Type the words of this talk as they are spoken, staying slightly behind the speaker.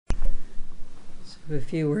A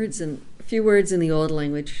few words in the old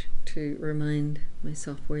language to remind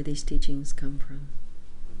myself where these teachings come from.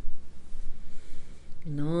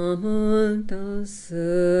 Namo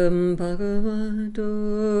tassa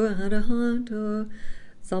bhagavato arahato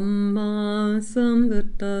samma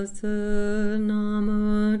sambuddhassa.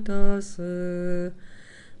 Namo tassa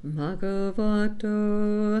bhagavato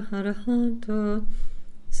arahato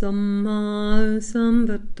samma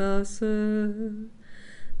sambuddhassa.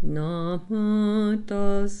 Namo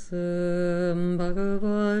tassa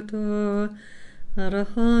bhagavato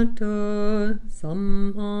arahato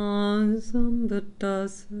samma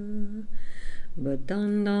sambuddhassa.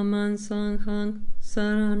 Buddhang dhammang sanghang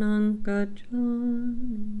saranang gacchami.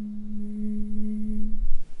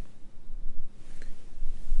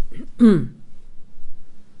 You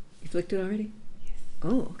flicked it already? Yes.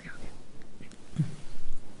 Oh, okay.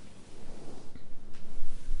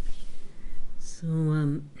 So,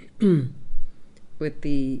 with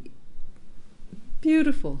the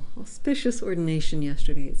beautiful, auspicious ordination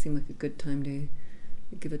yesterday, it seemed like a good time to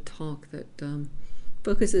give a talk that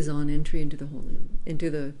focuses on entry into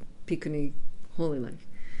the Bhikkhuni holy life.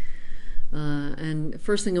 And the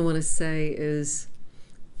first thing I want to say is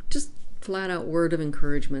just flat out word of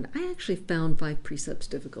encouragement. I actually found 5 precepts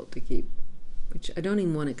difficult to keep, which I don't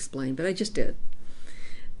even want to explain, but I just did.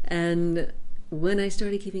 And when I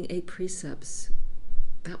started keeping 8 precepts,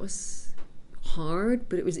 that was hard,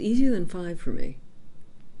 but it was easier than 5 for me.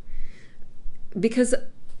 Because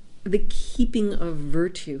the keeping of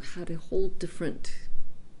virtue had a whole different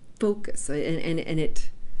focus,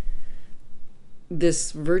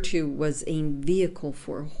 this virtue was a vehicle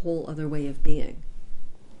for a whole other way of being.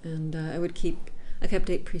 And I kept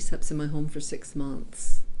 8 precepts in my home for 6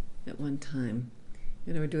 months at one time.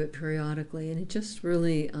 And I would do it periodically, and it just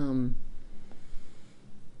really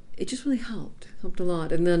helped a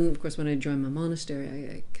lot. And then, of course, when I joined my monastery,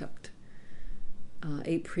 I kept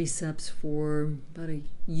 8 precepts for about a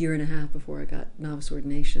year and a half before I got novice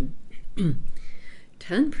ordination.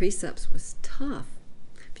 10 precepts was tough.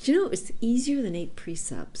 But it was easier than 8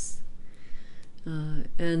 precepts.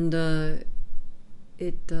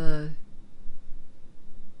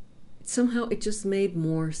 Somehow it just made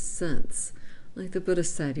more sense. Like the Buddha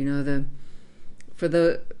said,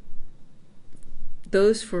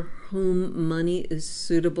 those for whom money is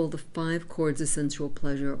suitable, the 5 chords of sensual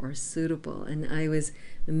pleasure are suitable. And I was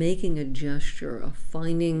making a gesture of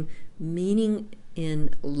finding meaning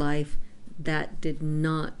in life that did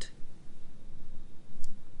not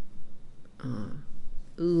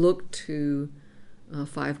look to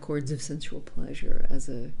 5 chords of sensual pleasure as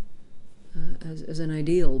an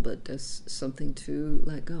ideal, but as something to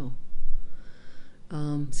let go.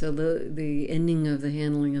 So the ending of the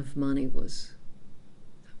handling of money was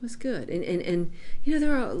good. And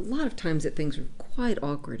there are a lot of times that things were quite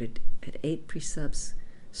awkward at 8 precepts.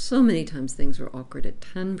 So many times things were awkward at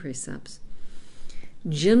 10 precepts.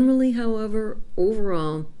 Generally, however,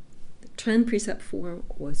 overall, the 10 precept form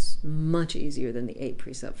was much easier than the 8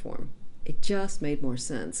 precept form. It just made more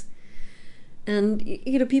sense. And,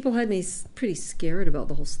 people had me pretty scared about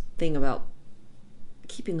the whole thing about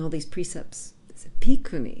keeping all these precepts. It's a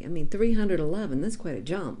bhikkhuni. 311, that's quite a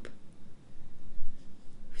jump.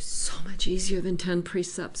 So much easier than 10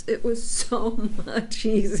 precepts. It was so much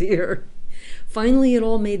easier. Finally, it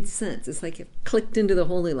all made sense. It's like it clicked into the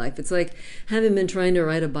holy life. It's like having been trying to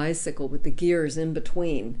ride a bicycle with the gears in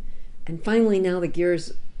between. And finally now the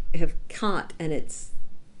gears have caught and it's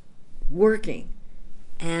working.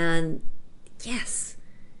 And yes,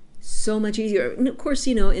 so much easier. And of course,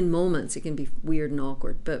 in moments it can be weird and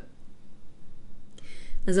awkward, but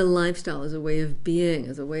as a lifestyle, as a way of being,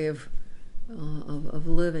 as a way of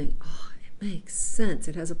living, it makes sense.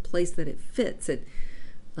 It has a place that it fits.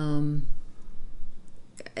 The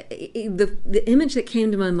image that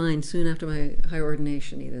came to my mind soon after my higher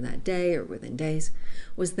ordination, either that day or within days,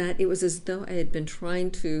 was that it was as though I had been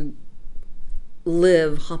trying to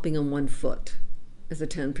live hopping on one foot as a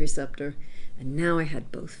 10 preceptor, and now I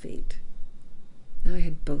had both feet.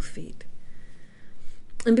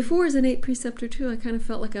 And before, as an 8 preceptor too, I kind of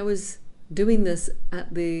felt like I was doing this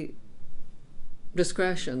at the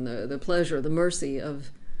discretion, the pleasure, the mercy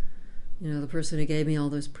of the person who gave me all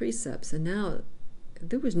those precepts. And now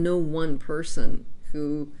there was no one person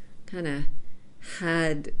who kind of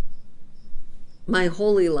had my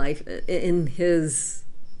holy life in his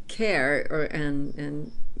care,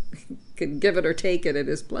 and could give it or take it at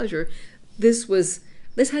his pleasure. This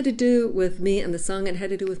had to do with me and the Sangha. It had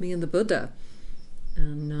to do with me and the Buddha.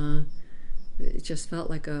 And it just felt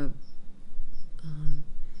like a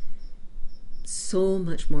so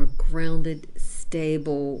much more grounded,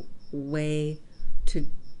 stable way to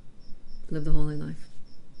live the holy life.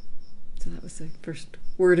 So that was the first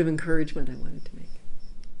word of encouragement I wanted to make.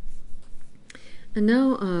 And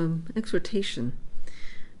now, exhortation.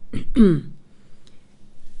 There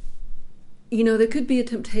could be a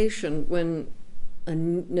temptation when a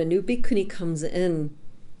new bhikkhuni comes in,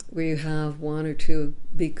 where you have one or two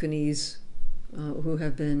bhikkhunis who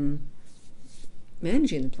have been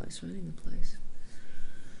managing the place, running the place.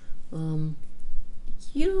 I'm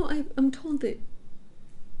told that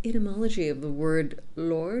etymology of the word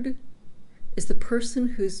Lord is the person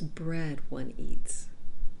whose bread one eats.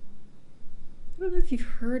 I don't know if you've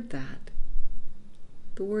heard that.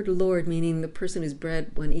 The word Lord meaning the person whose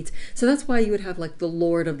bread one eats. So that's why you would have like the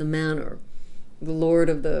Lord of the manor, the Lord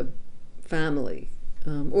of the family,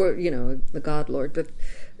 or the God Lord. But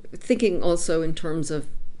thinking also in terms of,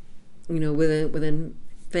 within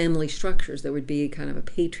family structures, there would be kind of a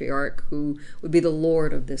patriarch who would be the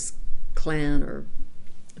lord of this clan or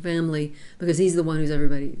family, because he's the one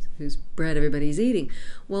whose bread everybody's eating.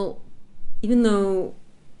 Well, even though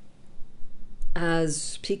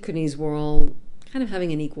as bhikkhunis we're all kind of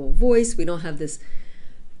having an equal voice, we don't have this,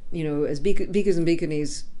 as bhikkhus and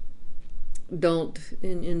bhikkhunis don't,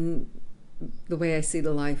 in the way I see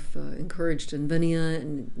the life encouraged in Vinaya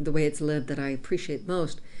and the way it's lived that I appreciate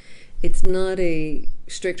most, it's not a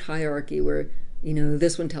strict hierarchy where,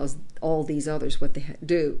 this one tells all these others what they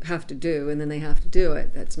have to do, and then they have to do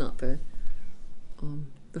it. That's not the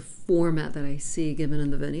format that I see given in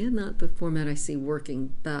the Vinaya, not the format I see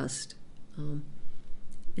working best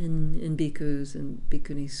in bhikkhus and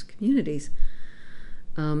bhikkhunis communities.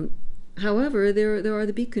 However, there are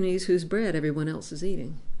the bhikkhunis whose bread everyone else is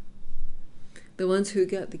eating. The ones who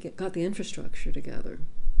got the infrastructure together.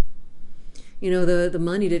 The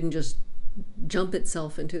money didn't just jump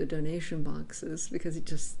itself into the donation boxes because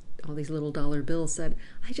all these little dollar bills said,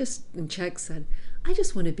 and checks said, I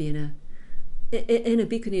just want to be in a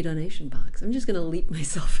bhikkhuni donation box. I'm just going to leap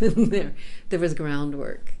myself in there. There was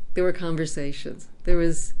groundwork. There were conversations. There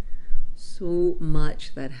was so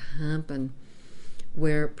much that happened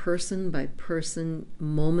where person by person,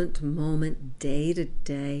 moment to moment, day to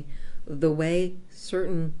day, the way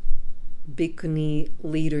certain bhikkhuni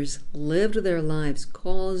leaders lived their lives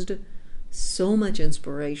caused so much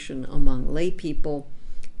inspiration among lay people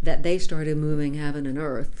that they started moving heaven and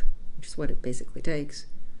earth, which is what it basically takes,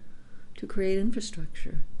 to create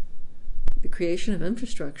infrastructure. The creation of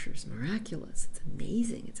infrastructure is miraculous. It's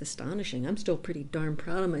amazing. It's astonishing. I'm still pretty darn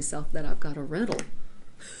proud of myself that I've got a rental.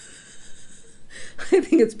 I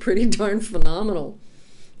think it's pretty darn phenomenal.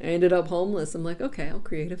 I ended up homeless. I'm like, okay, I'll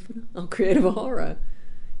create a vihara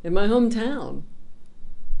in my hometown.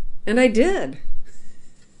 And I did.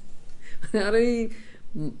 Without any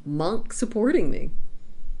monk supporting me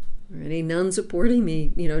or any nun supporting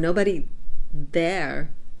me, nobody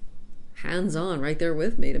there, hands-on, right there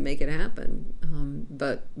with me to make it happen.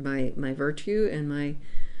 But my virtue and my,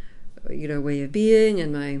 way of being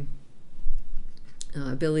and my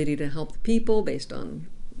ability to help the people based on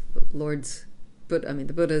the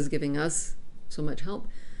Buddha is giving us so much help.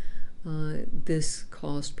 This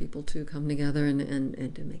caused people to come together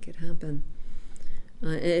and to make it happen.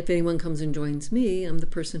 If anyone comes and joins me, I'm the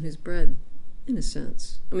person who's bread, in a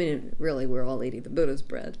sense. Really, we're all eating the Buddha's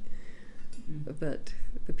bread. But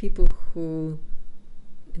the people who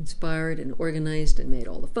inspired and organized and made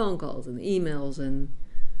all the phone calls and the emails and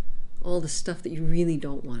all the stuff that you really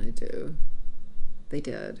don't want to do, they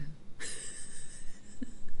did.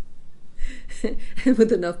 And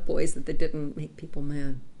with enough voice that they didn't make people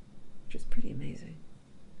mad, which is pretty amazing.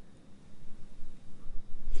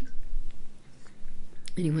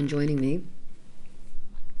 Anyone joining me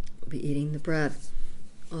will be eating the bread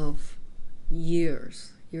of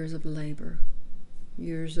years of labor,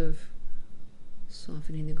 years of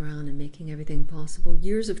softening the ground and making everything possible,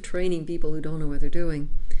 years of training people who don't know what they're doing,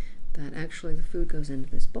 that actually the food goes into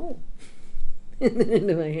this bowl and then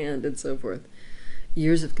into my hand and so forth.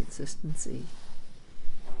 Years of consistency.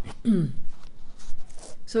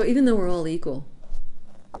 So even though we're all equal,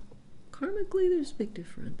 karmically there's a big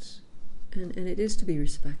difference, and it is to be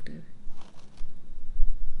respected.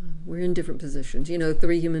 We're in different positions.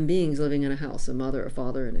 3 human beings living in a house, a mother, a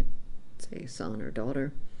father, and a son or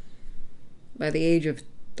daughter. By the age of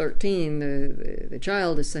 13, the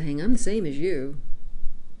child is saying, I'm the same as you.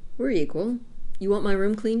 We're equal. You want my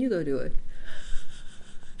room clean? You go do it.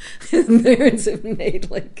 And parents have made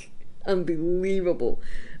unbelievable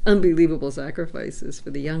sacrifices for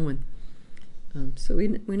the young one. So we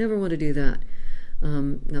never want to do that.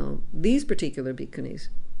 No, these particular bhikkhunis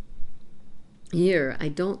here, I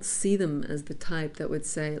don't see them as the type that would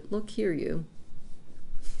say, look here, you.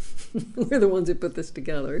 We're the ones who put this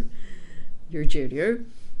together. You're junior,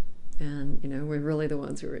 and we're really the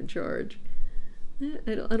ones who are in charge.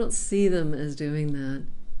 I don't see them as doing that.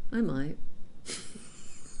 I might,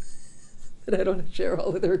 but I don't share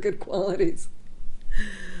all of their good qualities.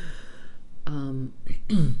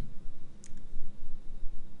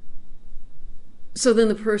 So then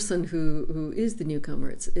the person who is the newcomer,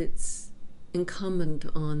 it's incumbent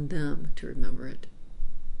on them to remember it.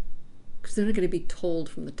 Because they're not going to be told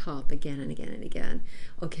from the top again and again and again.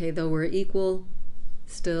 Okay, though we're equal,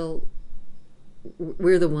 still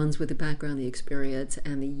we're the ones with the background, the experience,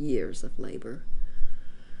 and the years of labor.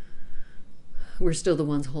 We're still the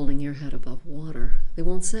ones holding your head above water. They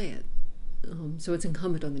won't say it. So it's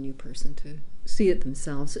incumbent on the new person to see it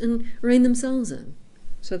themselves and rein themselves in,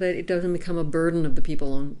 so that it doesn't become a burden of the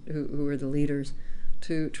people who are the leaders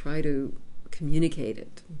to try to communicate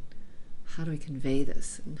it. How do we convey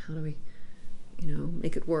this? And how do we,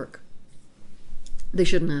 make it work? They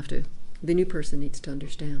shouldn't have to. The new person needs to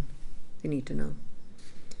understand. They need to know.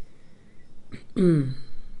 And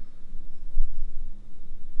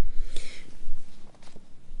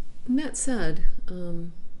that said,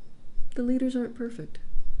 the leaders aren't perfect.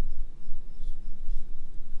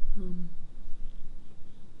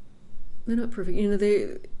 They're not perfect.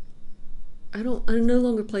 I no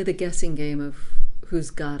longer play the guessing game of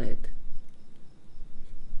who's got it,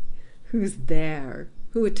 who's there,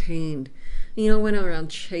 who attained. I went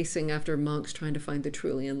around chasing after monks trying to find the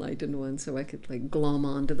truly enlightened ones so I could glom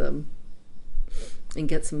onto them and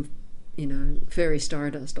get some, fairy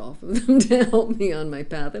stardust off of them to help me on my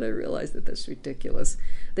path. And I realized that that's ridiculous.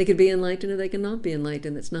 They could be enlightened or they could not be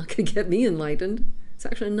enlightened. That's not going to get me enlightened. It's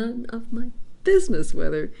actually none of my business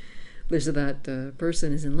whether that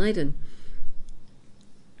person is enlightened.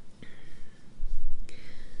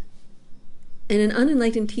 And an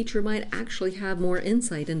unenlightened teacher might actually have more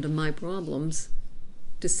insight into my problems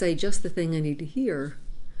to say just the thing I need to hear.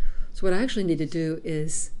 So what I actually need to do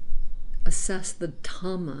is assess the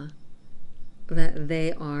Dhamma that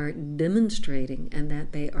they are demonstrating and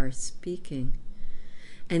that they are speaking,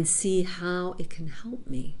 and see how it can help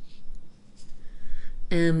me.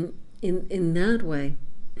 And in that way,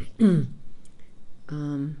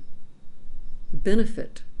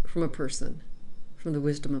 benefit from a person, from the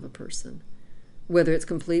wisdom of a person, whether it's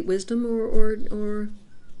complete wisdom or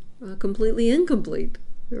completely incomplete,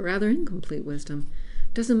 or rather incomplete wisdom.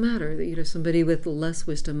 Doesn't matter that somebody with less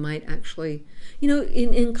wisdom might actually,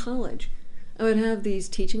 in college, I would have these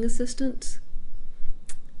teaching assistants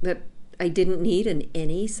that I didn't need in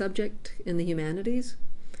any subject in the humanities,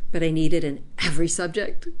 but I needed in every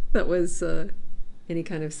subject that was any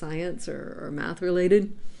kind of science or math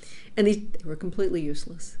related. And they were completely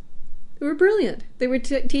useless. They were brilliant. They were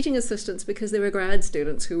teaching assistants because they were grad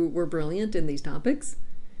students who were brilliant in these topics.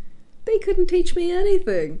 They couldn't teach me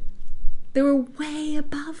anything. They were way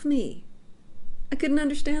above me. I couldn't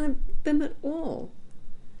understand them at all.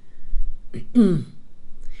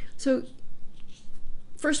 So,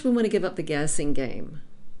 first we want to give up the guessing game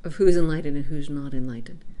of who's enlightened and who's not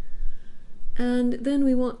enlightened. And then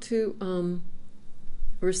we want to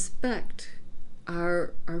respect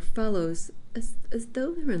our fellows as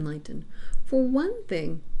though they're enlightened. For one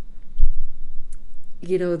thing,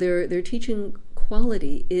 their teaching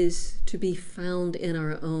quality is to be found in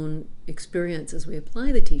our own experience as we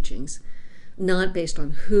apply the teachings, not based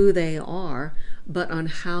on who they are, but on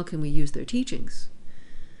how can we use their teachings.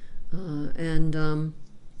 Some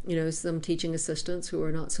teaching assistants who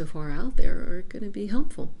are not so far out there are going to be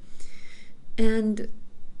helpful. And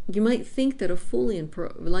you might think that a fully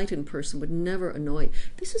enlightened person would never annoy.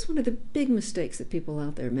 This is one of the big mistakes that people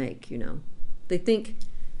out there make, They think,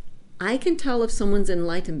 I can tell if someone's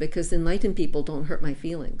enlightened because enlightened people don't hurt my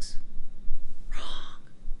feelings. Wrong.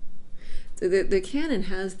 So the canon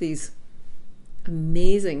has these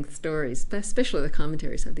amazing stories, especially the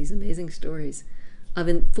commentaries have these amazing stories of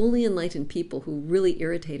fully enlightened people who really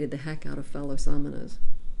irritated the heck out of fellow samanas.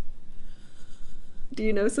 Do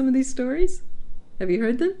you know some of these stories? Have you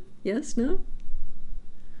heard them? Yes? No?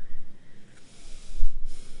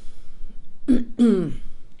 Well,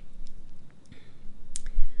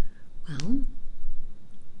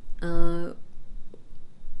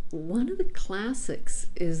 one of the classics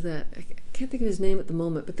is that, I can't think of his name at the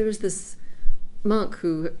moment, but there's this monk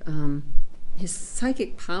who, his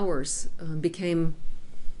psychic powers became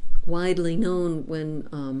widely known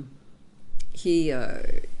when he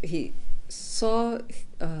saw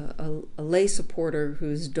a lay supporter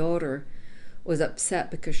whose daughter was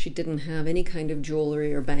upset because she didn't have any kind of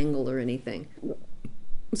jewelry or bangle or anything.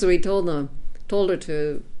 So he told her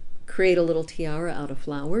to create a little tiara out of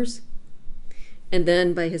flowers And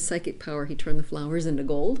then by his psychic power, he turned the flowers into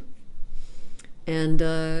gold, and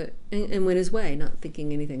went his way, not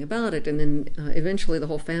thinking anything about it. And then eventually the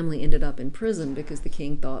whole family ended up in prison because the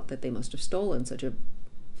king thought that they must have stolen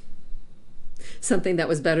something that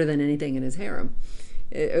was better than anything in his harem,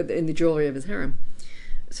 in the jewelry of his harem.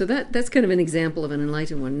 So that's kind of an example of an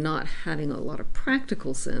enlightened one not having a lot of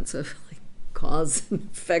practical sense of like cause and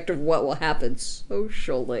effect of what will happen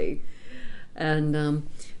socially. And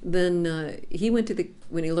then he went to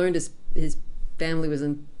when he learned his family was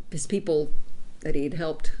in, his people that he'd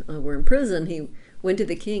helped were in prison, he went to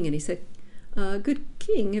the king and he said, good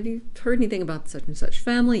king, have you heard anything about such and such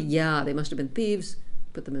family? Yeah, they must have been thieves,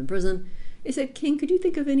 put them in prison. He said, king, could you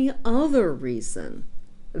think of any other reason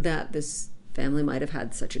that this family might have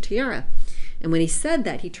had such a tiara? And when he said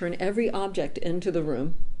that, he turned every object in the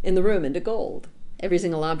room into gold. Every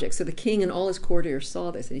single object. So the king and all his courtiers saw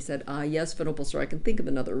this, and he said, yes, Venerable Sir, I can think of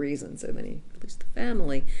another reason. So then he released the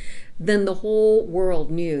family. Then the whole world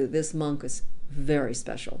knew this monk was very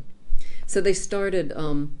special. So they started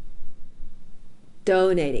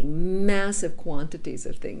donating massive quantities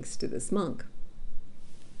of things to this monk.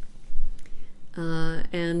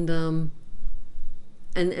 And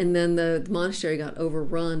then the monastery got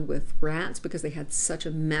overrun with rats because they had such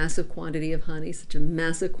a massive quantity of honey, such a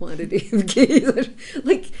massive quantity of ghee.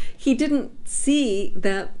 Like, he didn't see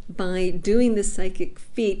that by doing this psychic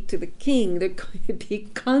feat to the king, there could be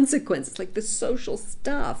consequences, like the social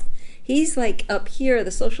stuff. He's like up here,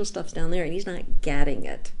 the social stuff's down there, and he's not getting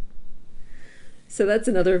it. So that's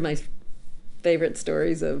another of my favorite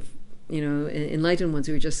stories of, enlightened ones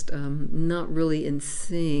who are just not really in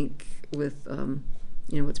sync with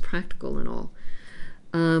what's practical and all.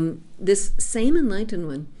 This same enlightened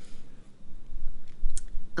one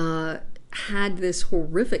had this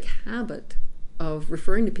horrific habit of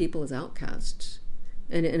referring to people as outcasts,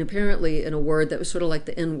 and apparently in a word that was sort of like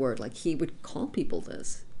the N word, like he would call people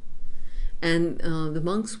this. And the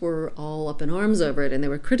monks were all up in arms over it, and they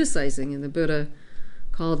were criticizing, and the Buddha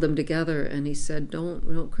called them together, and he said,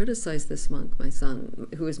 don't criticize this monk, my son,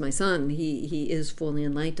 who is my son. He is fully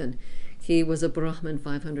enlightened. He was a Brahmin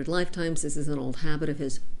 500 lifetimes. This is an old habit of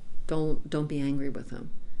his. Don't be angry with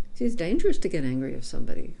him. See, it's dangerous to get angry with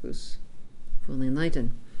somebody who's fully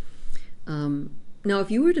enlightened. Now,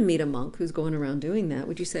 if you were to meet a monk who's going around doing that,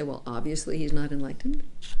 would you say, well, obviously he's not enlightened?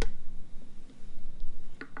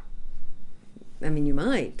 I mean, you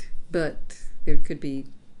might, but there could be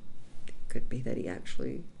that he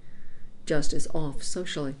actually just is off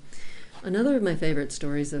socially. Another of my favorite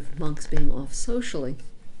stories of monks being off socially,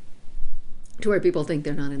 to where people think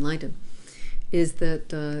they're not enlightened, is that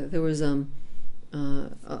there was a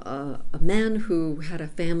man who had a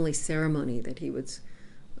family ceremony that he was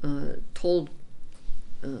told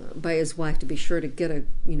by his wife to be sure to get a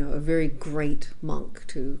very great monk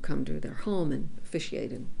to come to their home and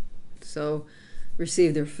officiate, and so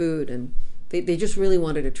receive their food. And they just really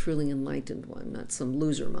wanted a truly enlightened one, not some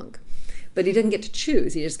loser monk. But he didn't get to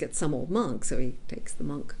choose. He just gets some old monk. So he takes the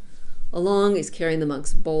monk along. He's carrying the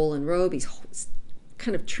monk's bowl and robe. He's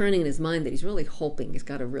kind of churning in his mind that he's really hoping he's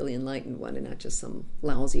got a really enlightened one and not just some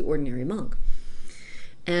lousy, ordinary monk.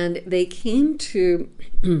 And they came to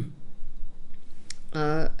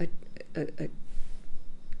a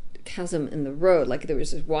chasm in the road. Like, there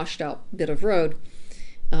was a washed out bit of road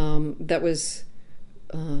that was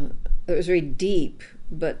very deep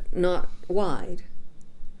but not wide.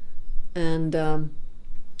 And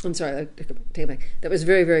I'm sorry, I take it back. That was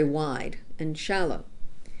very, very wide and shallow.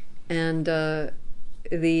 And the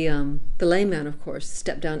layman, of course,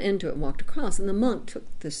 stepped down into it and walked across. And the monk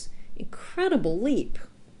took this incredible leap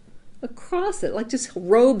across it, like just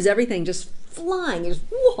robes, everything just flying, just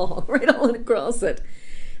whoa, right on across it.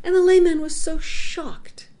 And the layman was so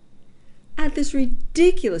shocked at this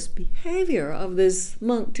ridiculous behavior of this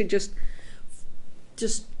monk to just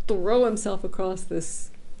throw himself across this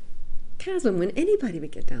chasm when anybody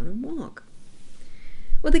would get down and walk.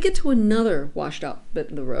 Well, they get to another washed out bit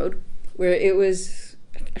of the road where it was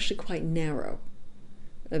actually quite narrow,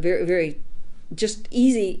 a very, very just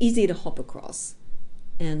easy to hop across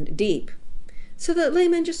and deep. So the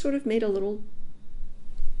layman just sort of made a little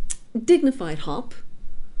dignified hop,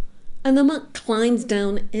 and the monk climbs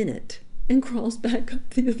down in it and crawls back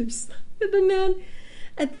up the other side. And the man,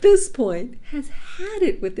 at this point, has had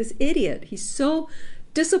it with this idiot. He's so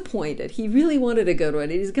disappointed. He really wanted to go to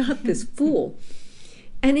it. He's got this fool.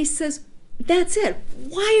 And he says, that's it.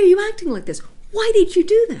 Why are you acting like this? Why did you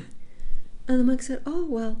do that? And the monk said, oh,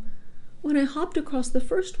 well, when I hopped across the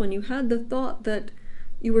first one, you had the thought that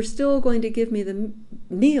you were still going to give me the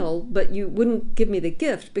meal, but you wouldn't give me the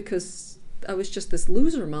gift because I was just this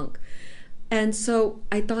loser monk. And so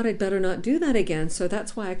I thought I'd better not do that again, so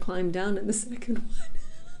that's why I climbed down in the second one.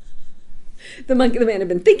 The man had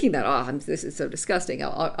been thinking that, this is so disgusting.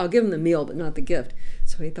 I'll give him the meal, but not the gift.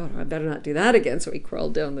 So he thought, I better not do that again. So he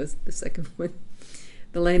crawled down the second one.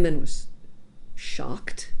 The layman was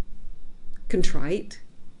shocked, contrite,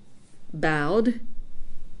 bowed,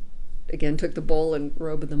 again took the bowl and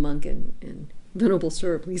robe of the monk, and Venerable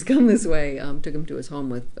Sir, please come this way. Took him to his home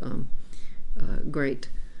with great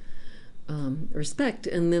respect.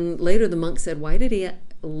 And then later the monk said, why did he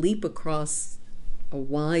leap across a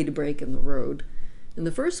wide break in the road in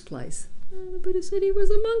the first place? The Buddha said he was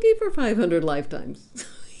a monkey for 500 lifetimes.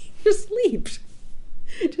 He just leaped.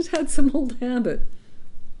 Just had some old habit.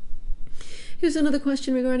 Here's another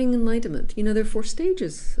question regarding enlightenment. There are 4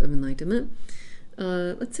 stages of enlightenment.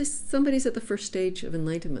 Let's say somebody's at the first stage of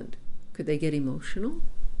enlightenment. Could they get emotional?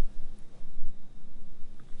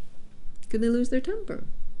 Could they lose their temper?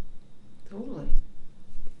 Totally.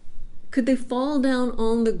 Could they fall down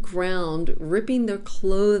on the ground, ripping their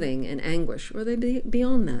clothing in anguish? Or are they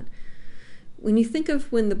beyond that? When you think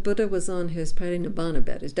of when the Buddha was on his parinibbana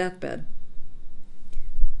bed, his deathbed,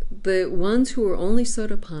 the ones who were only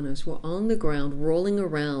sotapannas were on the ground, rolling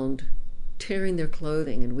around, tearing their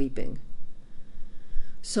clothing and weeping.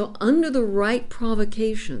 So under the right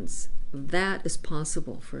provocations, that is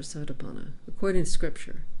possible for a sotapanna, according to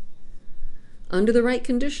scripture. Under the right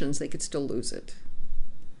conditions, they could still lose it.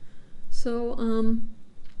 So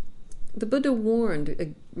the Buddha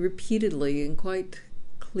warned repeatedly and quite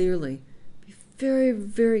clearly, be very,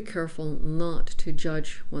 very careful not to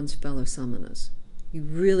judge one's fellow samanas. You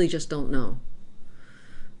really just don't know.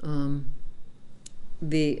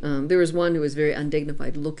 There was one who was very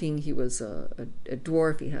undignified looking. He was a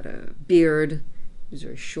dwarf. He had a beard. He was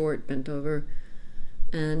very short, bent over.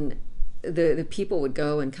 And the people would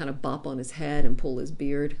go and kind of bop on his head and pull his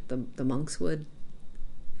beard. The monks would.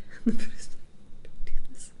 The Buddhist,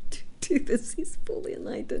 don't do this. He's fully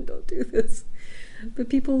enlightened. Don't do this. But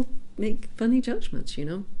people make funny judgments,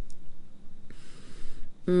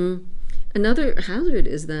 Another hazard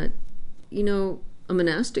is that, a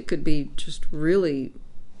monastic could be just really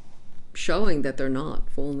showing that they're not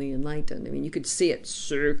fully enlightened. I mean, you could see it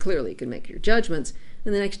so clearly. You could make your judgments,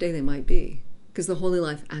 and the next day they might be, because the holy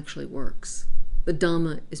life actually works. The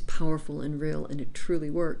Dhamma is powerful and real, and it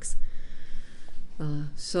truly works.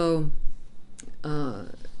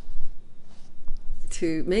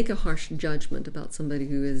 To make a harsh judgment about somebody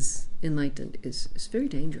who is enlightened is very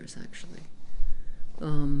dangerous, actually.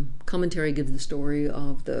 Commentary gives the story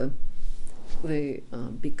of the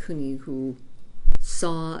Bhikkhuni who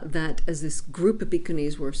saw that as this group of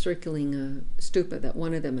Bhikkhunis were circling a stupa, that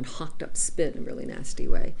one of them had hawked up spit in a really nasty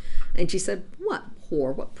way. And she said, what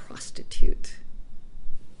whore, what prostitute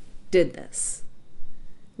did this?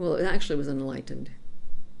 Well, it actually was an enlightened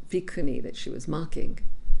Bhikkhuni that she was mocking.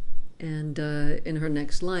 And in her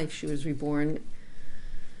next life, she was reborn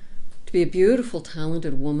to be a beautiful,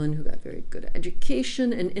 talented woman who got very good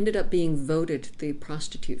education and ended up being voted the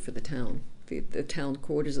prostitute for the town, the town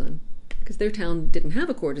courtesan. Because their town didn't have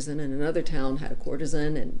a courtesan, and another town had a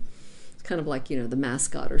courtesan, and it's kind of like, the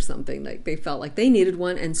mascot or something. Like they felt like they needed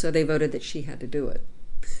one, and so they voted that she had to do it.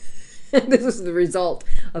 And this is the result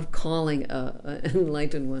of calling an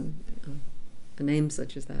enlightened one a name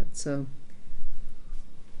such as that. So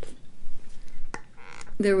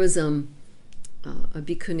there was a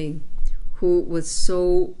bhikkhuni who was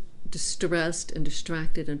so distressed and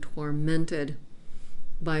distracted and tormented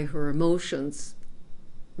by her emotions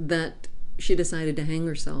that she decided to hang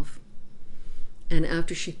herself. And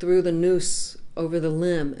after she threw the noose over the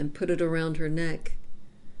limb and put it around her neck,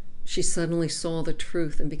 she suddenly saw the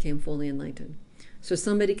truth and became fully enlightened. So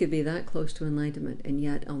somebody could be that close to enlightenment and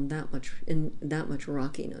yet in that much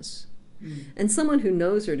rockiness. And someone who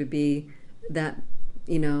knows her to be that,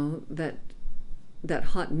 that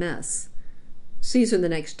hot mess, sees her the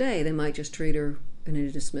next day, they might just treat her in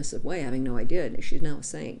a dismissive way, having no idea that she's now a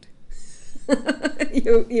saint.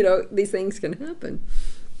 These things can happen.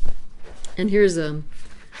 And here's one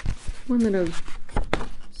that I was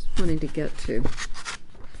wanting to get to.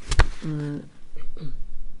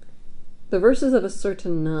 The verses of a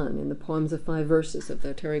certain nun in the poems of 5 verses of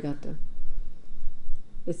the Therigatha.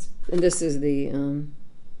 And this is the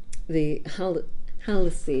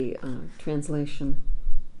Halisi translation.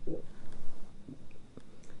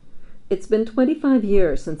 It's been 25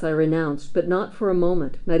 years since I renounced, but not for a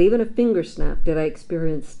moment, not even a finger snap, did I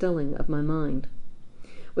experience stilling of my mind.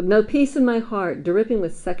 With no peace in my heart, dripping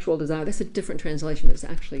with sexual desire. That's a different translation. It's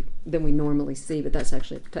actually than we normally see, but that's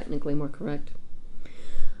actually technically more correct.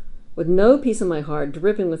 With no peace in my heart,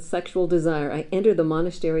 dripping with sexual desire, I entered the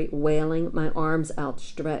monastery wailing, my arms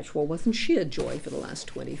outstretched. Well, wasn't she a joy for the last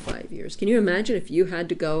 25 years? Can you imagine if you had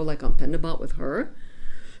to go like on Pendabat with her?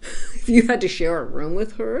 If you had to share a room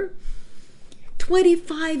with her?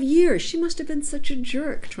 25 years. She must have been such a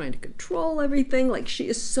jerk, trying to control everything. Like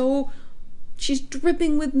she's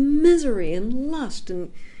dripping with misery and lust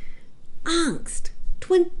and angst.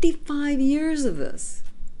 25 years of this.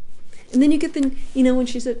 And then you get when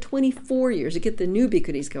she's at 24 years, you get the new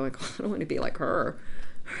bhikkhunis going, oh, I don't want to be like her,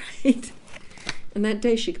 right? And that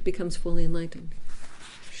day she becomes fully enlightened.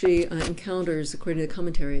 She encounters, according to the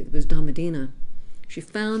commentary, it was Dhammadina. She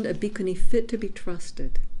found a bhikkhuni fit to be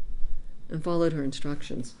trusted and followed her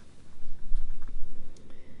instructions.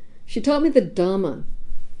 She taught me the Dhamma,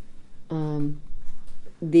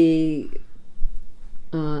 the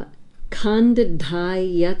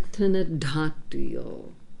Kandadhyatana Dhatuyo.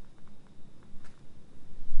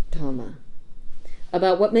 Dhamma.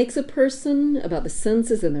 About what makes a person, about the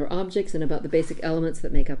senses and their objects, and about the basic elements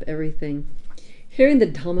that make up everything. Hearing the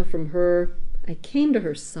Dhamma from her, I came to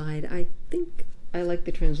her side. I think I like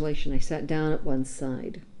the translation. I sat down at one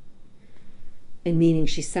side. And meaning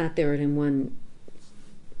she sat there and in one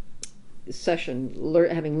session,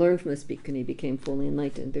 having learned from this bhikkhuni, became fully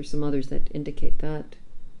enlightened. There's some others that indicate that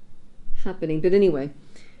happening. But anyway,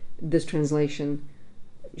 this translation,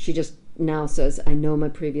 she just now says, I know my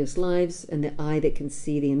previous lives, and the eye that can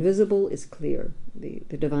see the invisible is clear, the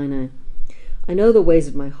divine eye. I know the ways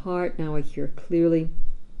of my heart, now I hear clearly.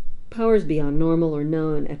 Powers beyond normal are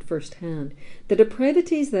known at first hand. The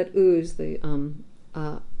depravities that ooze, the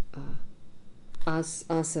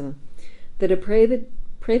asava, the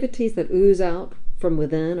depravities that ooze out from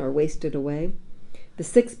within are wasted away. The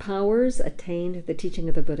 6 powers attained, the teaching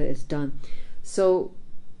of the Buddha is done. So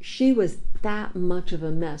she was that much of a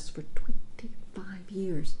mess for 25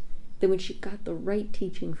 years. Then when she got the right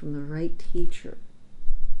teaching from the right teacher,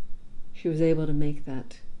 she was able to make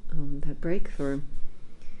that breakthrough.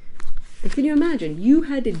 And can you imagine? You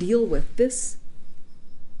had to deal with this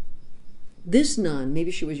nun. Maybe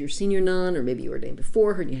she was your senior nun, or maybe you were ordained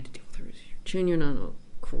before her, and you had to deal with her as your junior nun. Oh,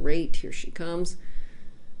 great, here she comes.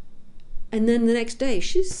 And then the next day,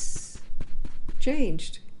 she's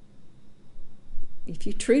changed. If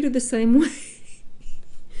you treat her the same way,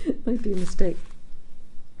 it might be a mistake.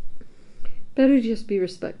 Better just be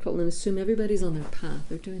respectful and assume everybody's on their path.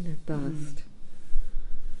 They're doing their best.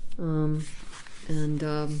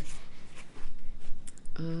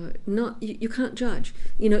 You can't judge.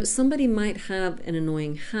 Somebody might have an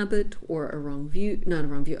annoying habit or a wrong view, not a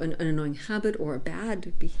wrong view, an annoying habit or a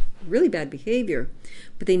really bad behavior,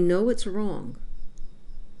 but they know it's wrong.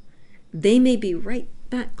 They may be right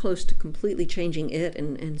back close to completely changing it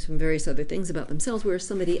and some various other things about themselves, whereas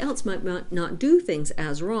somebody else might not do things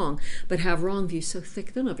as wrong, but have wrong views so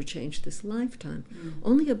thick they'll never change this lifetime.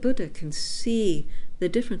 Only a Buddha can see the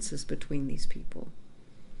differences between these people.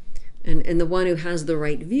 And the one who has the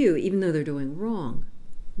right view, even though they're doing wrong,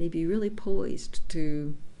 may be really poised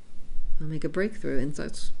to make a breakthrough. And so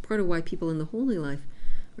that's part of why people in the holy life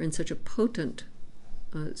are in such a potent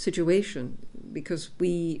situation, because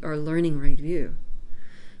we are learning right view.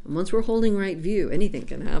 And once we're holding right view, anything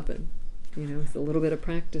can happen. With a little bit of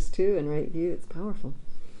practice too, and right view, it's powerful.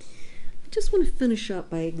 I just want to finish up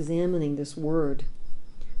by examining this word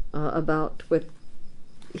about what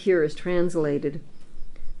here is translated,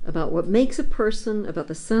 about what makes a person, about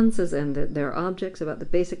the senses and their objects, about the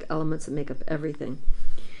basic elements that make up everything.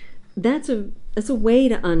 That's a way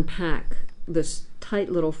to unpack this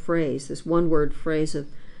tight little phrase, this one-word phrase of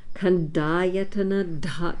Kandayatana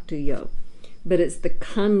Dhatuyo. But it's the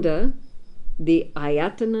Kanda, the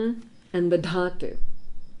Ayatana, and the Dhatu.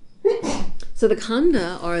 So the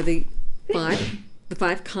Kanda are the five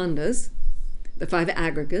Kandas, the 5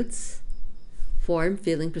 aggregates: form,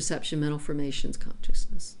 feeling, perception, mental formations,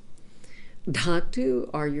 consciousness.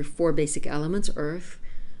 Dhatu are your 4 basic elements: earth,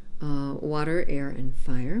 water, air, and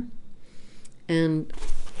fire. And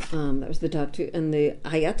that was the Dhatu. And the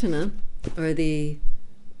Ayatana are the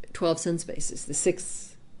 12 sense bases, the 6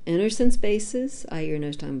 inner sense bases, eye, ear,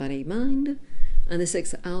 nose, tongue, body, mind, and the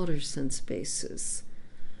 6 outer sense bases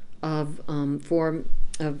of form,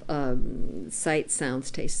 of sight, sounds,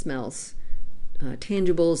 taste, smells,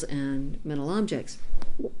 tangibles, and mental objects.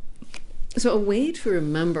 So a way to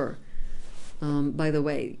remember, by the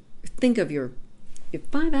way, think of your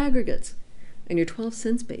 5 aggregates and your 12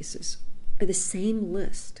 sense bases are the same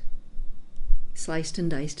list, sliced and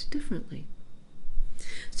diced differently.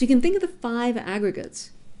 So you can think of the 5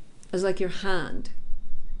 aggregates as like your hand.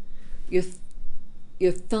 Your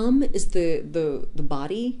thumb is the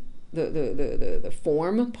body the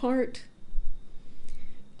form part,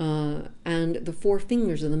 and the four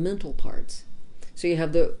fingers are the mental parts. So you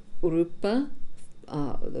have the rupa,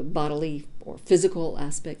 the bodily or physical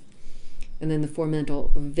aspect, and then the four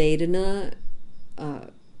mental: vedana,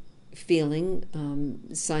 feeling,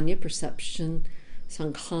 sanya, perception,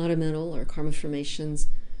 sankhara, mental or karma formations,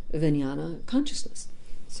 vijnana, consciousness.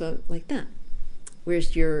 So like that.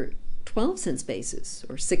 Whereas your 12 sense bases,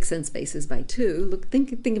 or 6 sense bases by 2,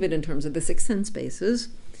 think of it in terms of the 6 sense bases,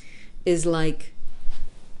 is like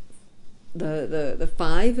the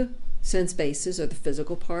 5 sense bases are the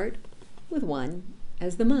physical part, with 1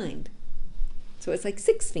 as the mind. So it's like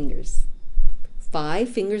 6 fingers. 5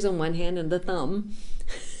 fingers on one hand and the thumb,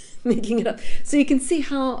 making it up. So you can see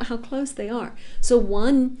how close they are. So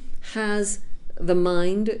one has the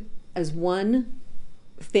mind as one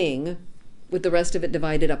thing, with the rest of it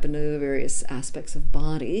divided up into the various aspects of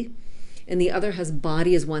body, and the other has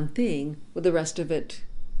body as one thing, with the rest of it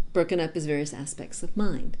broken up as various aspects of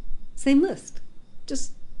mind. Same list,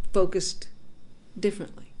 just focused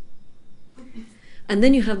differently. And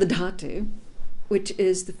then you have the dhatu, which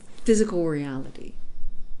is the physical reality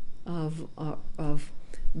of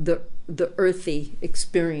the earthy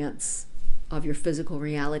experience of your physical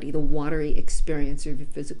reality, the watery experience of your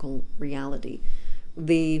physical reality,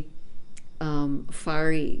 the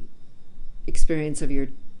fiery experience of your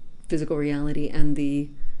physical reality, and the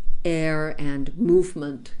air and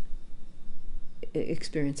movement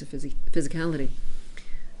experience of physicality.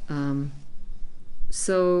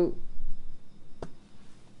 So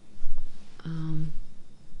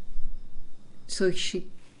she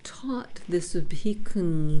taught this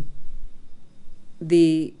Bhikkhuni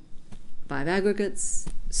the 5 aggregates,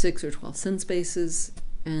 6 or 12 sense bases,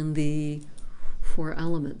 and the 4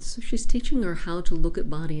 elements. So she's teaching her how to look at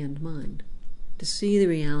body and mind, to see the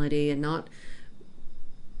reality and not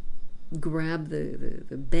grab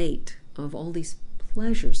the bait of all these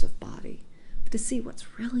pleasures of body, but to see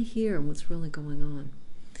what's really here and what's really going on.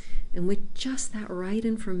 And with just that right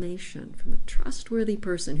information from a trustworthy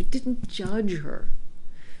person who didn't judge her,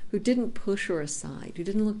 who didn't push her aside, who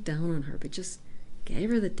didn't look down on her, but just gave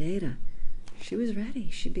her the data, she was ready.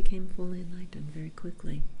 She became fully enlightened very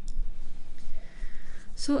quickly.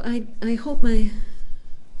 So I hope my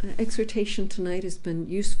exhortation tonight has been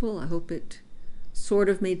useful. I hope it sort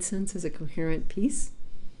of made sense as a coherent piece.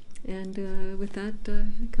 And with that,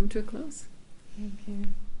 I come to a close. Thank you.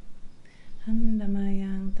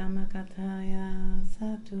 Handamayang tamakataya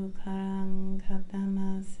satu karang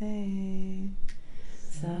katamase.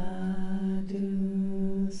 Sadhu,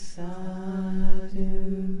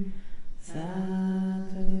 sadhu,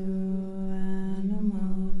 sadhu,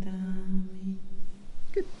 anumodami.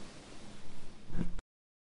 Good.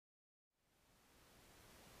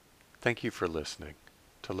 Thank you for listening.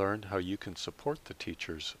 To learn how you can support the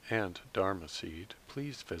teachers and Dharma Seed,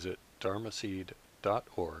 please visit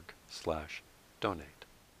dharmaseed.org/donate.